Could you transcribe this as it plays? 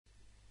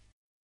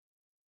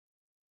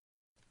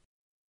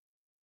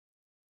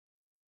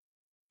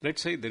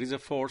Let's say there is a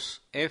force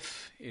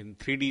F in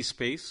 3D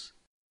space,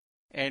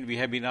 and we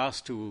have been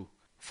asked to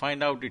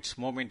find out its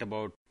moment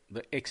about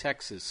the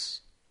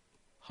x-axis.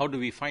 How do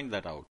we find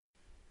that out?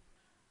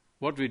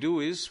 What we do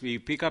is we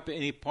pick up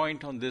any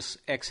point on this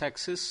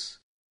x-axis.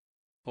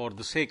 For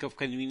the sake of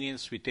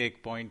convenience, we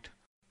take point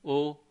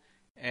O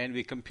and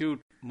we compute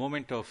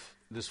moment of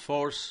this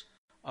force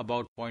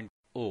about point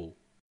O.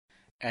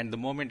 And the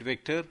moment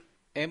vector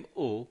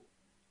MO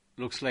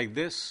looks like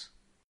this,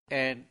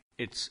 and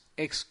its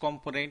x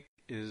component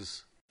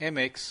is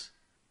mx,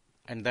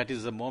 and that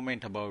is the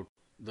moment about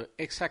the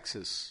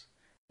x-axis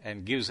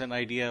and gives an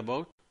idea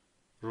about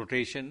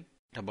rotation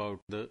about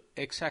the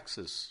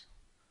x-axis.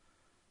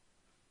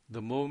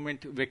 The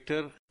moment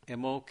vector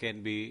MO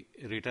can be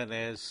written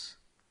as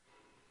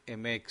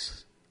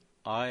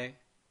mxi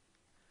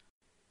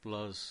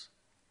plus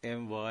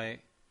myj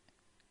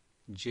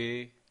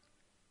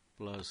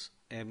plus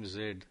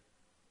mzk.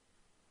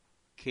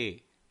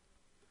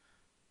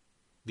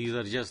 These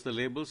are just the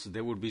labels.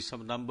 There would be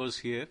some numbers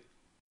here.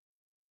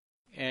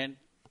 And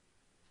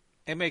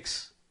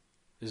mx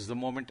is the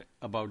moment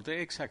about the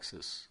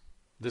x-axis.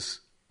 This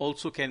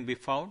also can be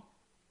found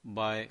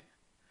by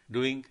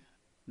doing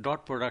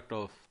dot product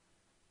of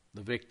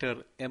the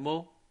vector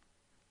MO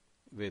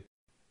with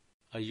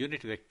a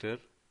unit vector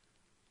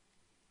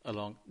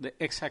along the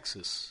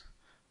x-axis,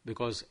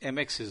 because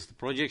mx is the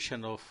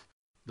projection of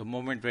the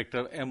moment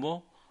vector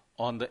MO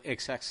on the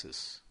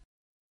x-axis.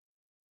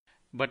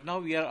 But now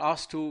we are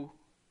asked to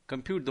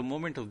compute the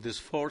moment of this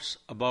force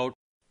about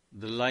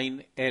the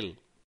line L.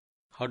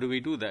 How do we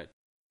do that?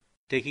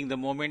 Taking the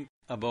moment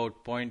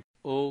about point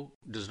O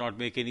does not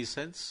make any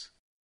sense,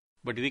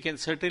 but we can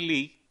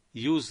certainly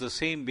use the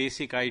same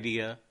basic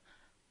idea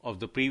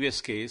of the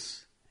previous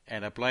case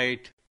and apply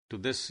it to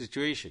this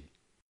situation.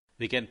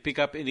 We can pick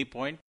up any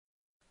point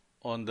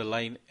on the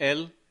line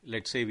L.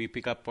 Let's say we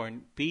pick up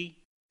point P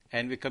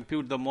and we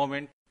compute the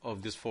moment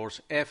of this force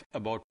F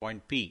about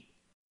point P.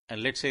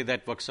 And let's say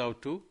that works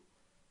out to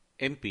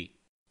MP.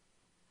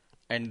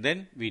 And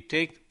then we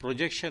take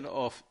projection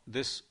of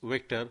this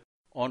vector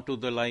onto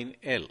the line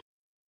L,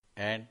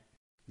 and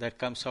that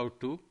comes out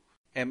to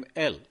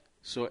ML.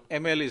 So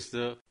ML is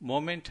the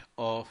moment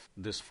of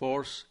this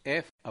force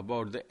F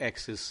about the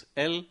axis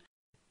L,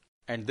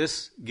 and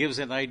this gives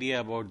an idea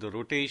about the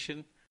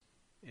rotation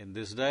in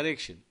this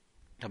direction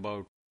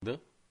about the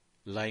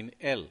line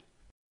L.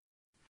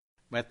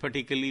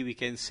 Mathematically, we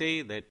can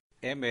say that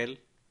ML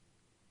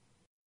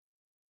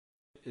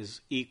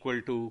is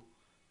equal to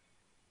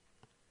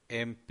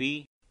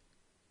MP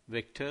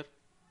vector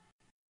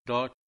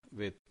dot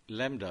with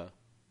lambda,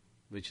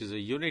 which is a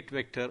unit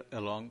vector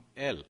along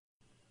L.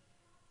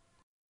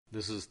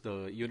 This is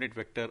the unit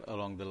vector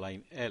along the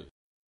line L.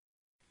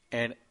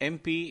 And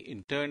MP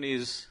in turn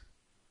is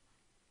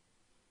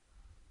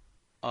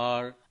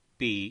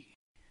RPA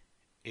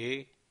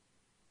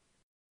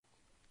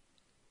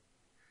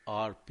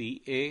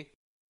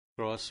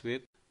cross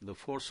with the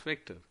force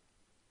vector.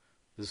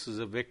 This is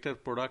a vector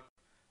product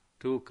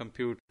to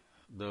compute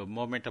the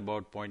moment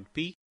about point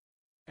P,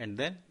 and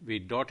then we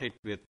dot it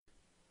with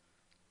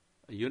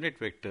a unit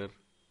vector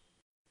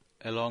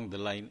along the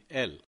line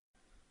L.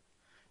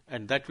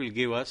 And that will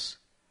give us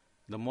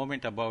the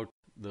moment about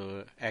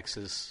the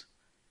axis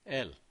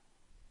L.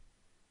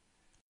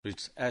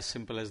 It's as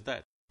simple as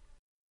that.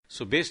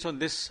 So based on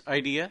this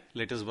idea,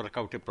 let us work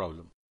out a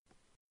problem.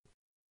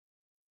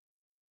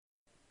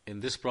 In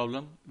this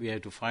problem, we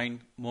have to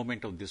find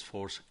moment of this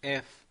force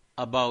F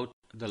about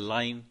the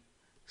line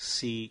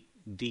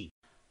CD.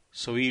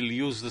 So we'll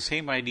use the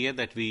same idea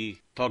that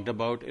we talked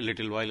about a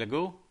little while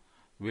ago.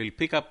 We'll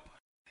pick up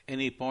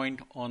any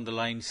point on the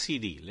line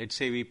CD. Let's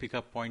say we pick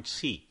up point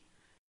C,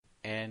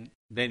 and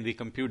then we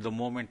compute the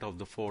moment of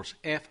the force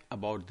F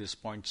about this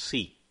point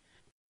C.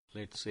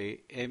 Let's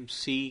say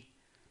MC,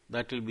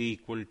 that will be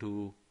equal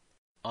to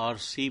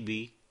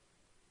RCB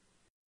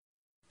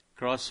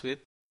cross with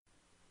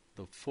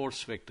the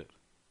force vector.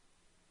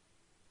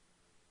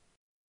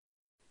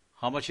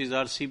 How much is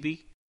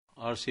RCB?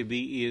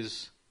 RCB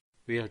is,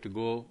 we have to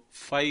go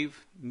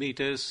 5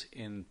 meters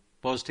in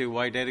positive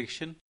y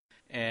direction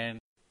and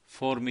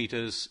 4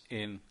 meters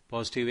in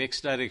positive x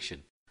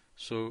direction.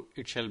 So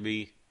it shall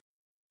be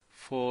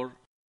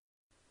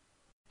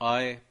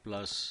 4I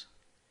plus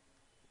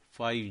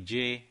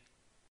 5j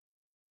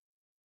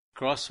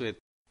cross with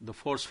the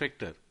force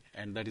vector,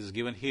 and that is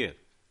given here.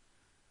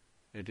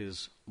 It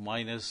is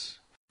minus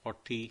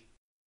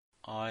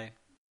 40I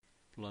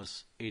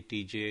plus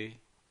 80j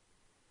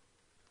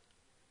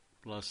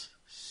plus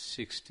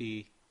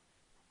 60k.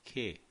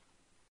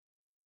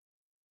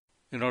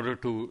 In order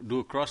to do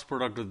a cross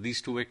product of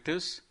these two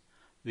vectors,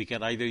 we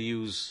can either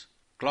use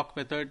clock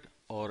method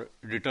or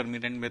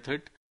determinant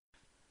method.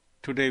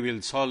 Today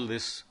we'll solve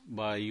this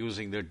by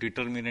using the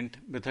determinant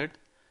method.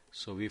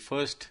 So we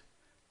first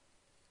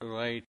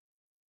write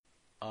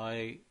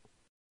I,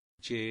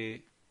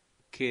 j,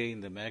 k in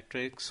the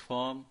matrix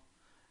form.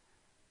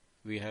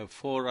 We have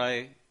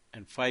 4i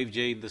and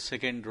 5j in the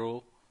second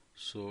row,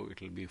 so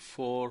it will be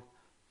 4,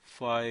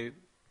 5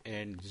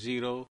 and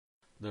 0.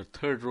 the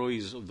third row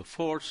is of the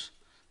force,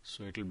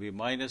 so it will be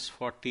minus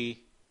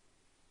 40,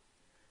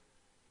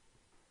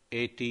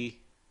 80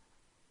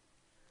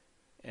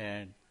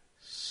 and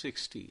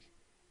 60.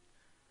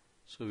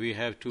 So we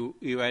have to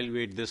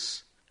evaluate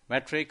this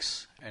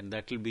matrix, and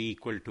that will be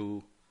equal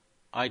to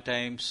I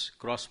times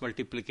cross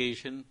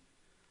multiplication.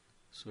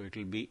 So it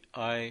will be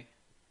I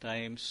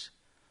times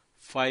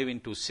 5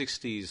 into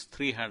 60 is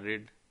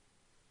 300,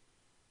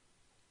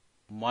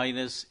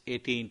 minus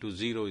 80 into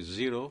 0 is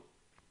 0.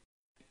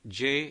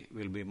 J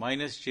will be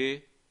minus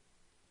J,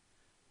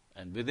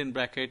 and within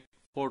bracket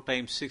 4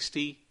 times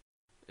 60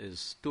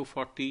 is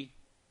 240,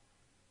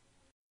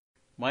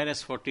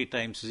 minus 40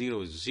 times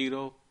 0 is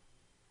 0,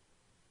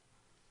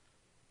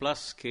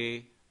 plus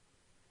K,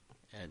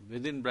 and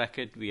within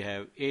bracket we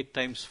have 8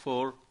 times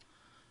 4,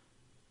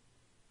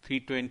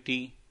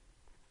 320,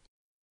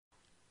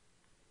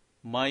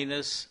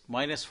 minus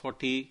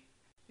 40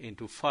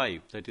 into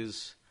 5, that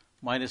is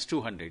minus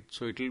 200.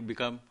 So it will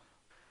become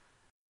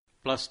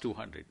plus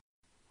 200.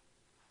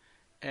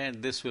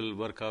 And this will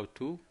work out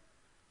to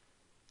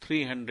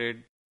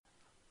 300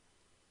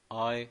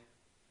 I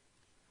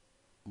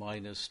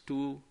minus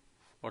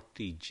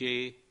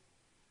 240J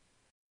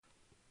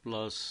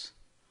plus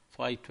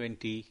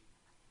 520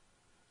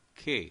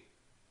 K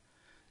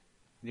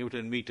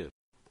Newton meter.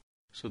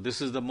 So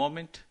this is the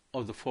moment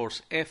of the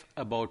force F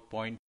about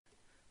point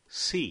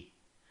C.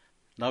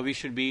 Now we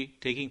should be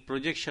taking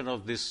projection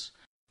of this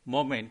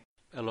moment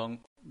along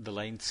the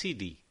line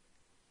CD.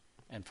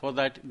 And for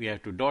that we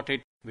have to dot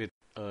it with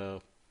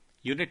a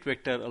unit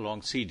vector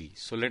along CD.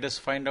 So let us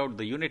find out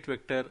the unit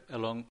vector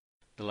along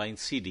the line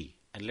CD,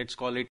 and let's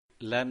call it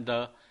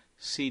lambda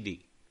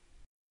CD.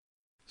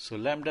 So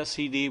lambda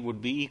CD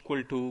would be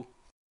equal to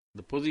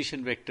the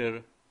position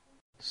vector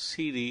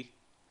CD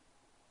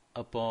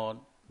upon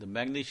the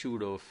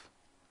magnitude of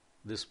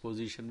this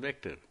position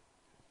vector,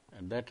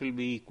 and that will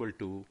be equal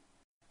to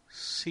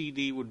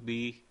CD would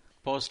be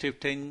positive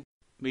 10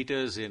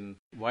 meters in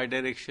Y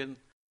direction,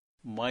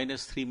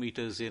 minus 3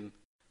 meters in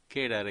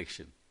K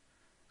direction.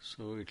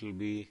 So it will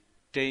be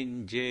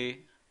 10J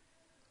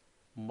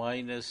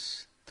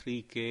minus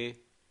 3K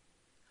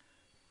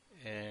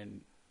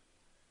and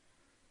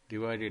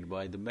divided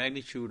by the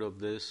magnitude of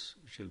this,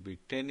 which will be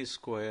 10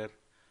 square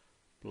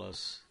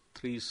plus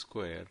 3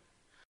 square,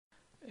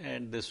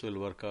 and this will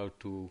work out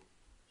to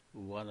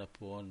 1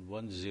 upon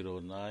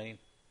 109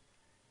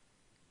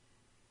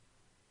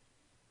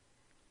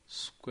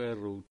 square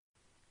root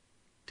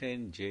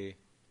 10J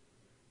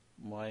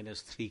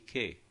minus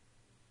 3K.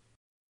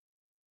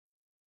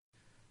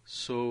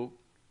 So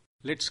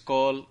let's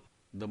call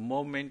the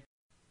moment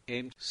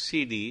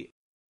MCD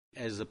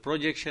as the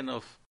projection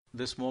of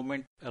this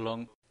moment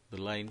along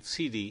the line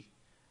CD.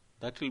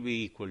 That will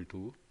be equal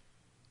to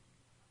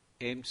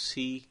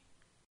MC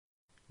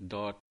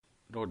dot,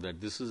 note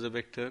that this is a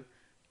vector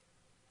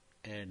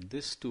and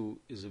this too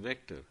is a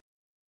vector.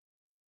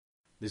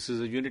 This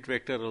is a unit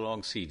vector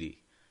along CD.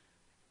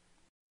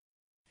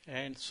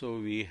 And so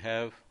we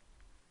have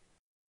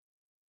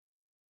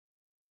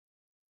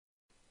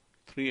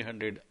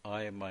 300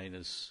 I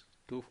minus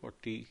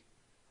 240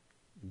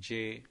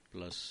 J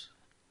plus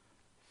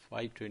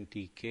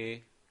 520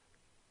 K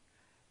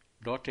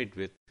dotted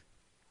with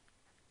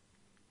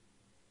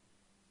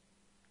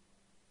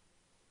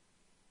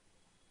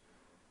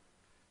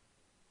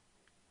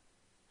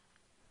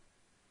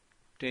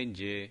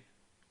 10J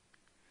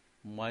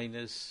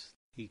minus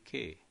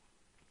 3K,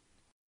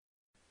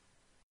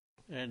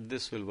 and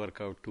this will work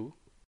out to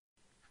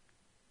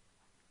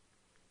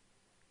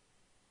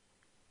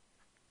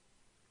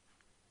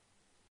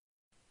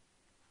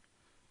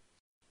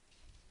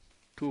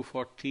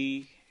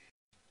 240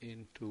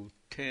 into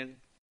 10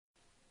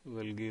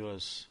 will give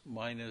us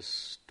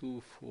minus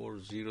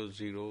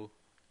 2400,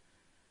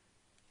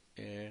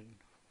 and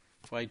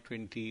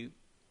 520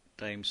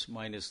 times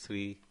minus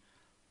 3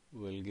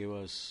 will give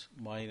us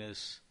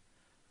minus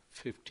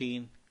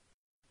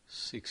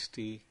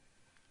 1560,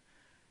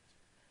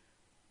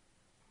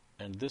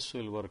 and this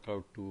will work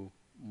out to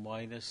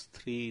minus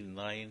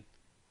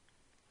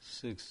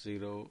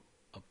 3960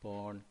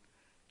 upon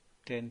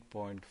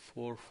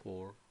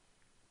 10.44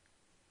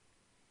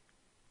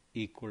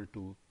 equal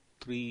to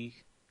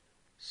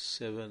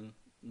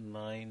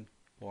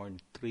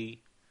 379.3,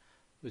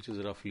 which is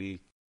roughly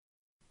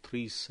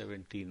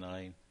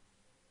 379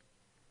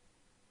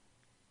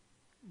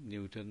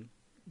 Newton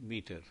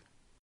meter.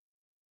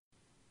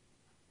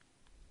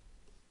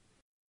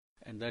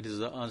 And that is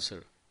the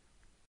answer.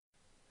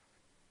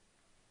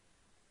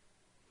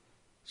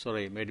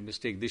 Sorry, I made a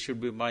mistake. This should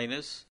be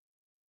minus.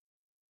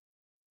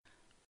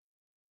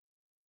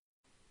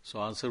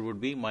 So answer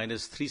would be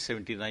minus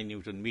 379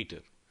 Newton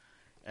meter.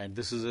 And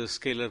this is a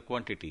scalar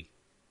quantity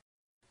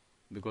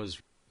because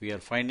we are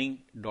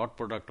finding dot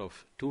product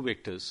of two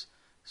vectors.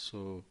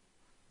 So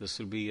this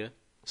will be a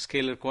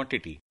scalar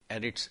quantity,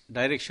 and its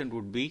direction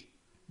would be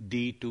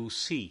D to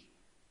C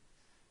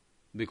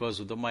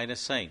because of the minus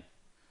sign.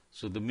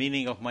 So the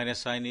meaning of minus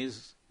sign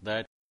is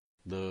that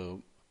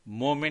the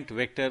moment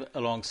vector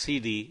along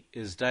CD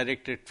is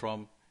directed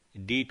from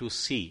D to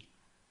C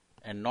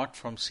and not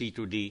from C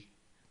to D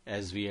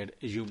as we had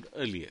assumed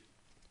earlier.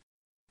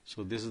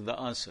 So this is the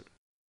answer.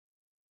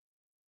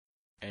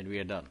 And we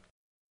are done.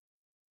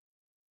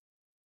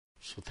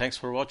 So thanks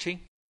for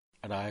watching,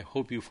 and I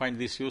hope you find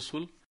this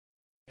useful.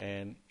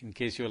 And in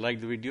case you like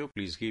the video,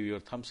 please give your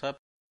thumbs up,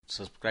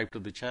 subscribe to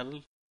the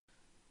channel.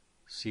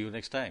 See you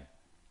next time.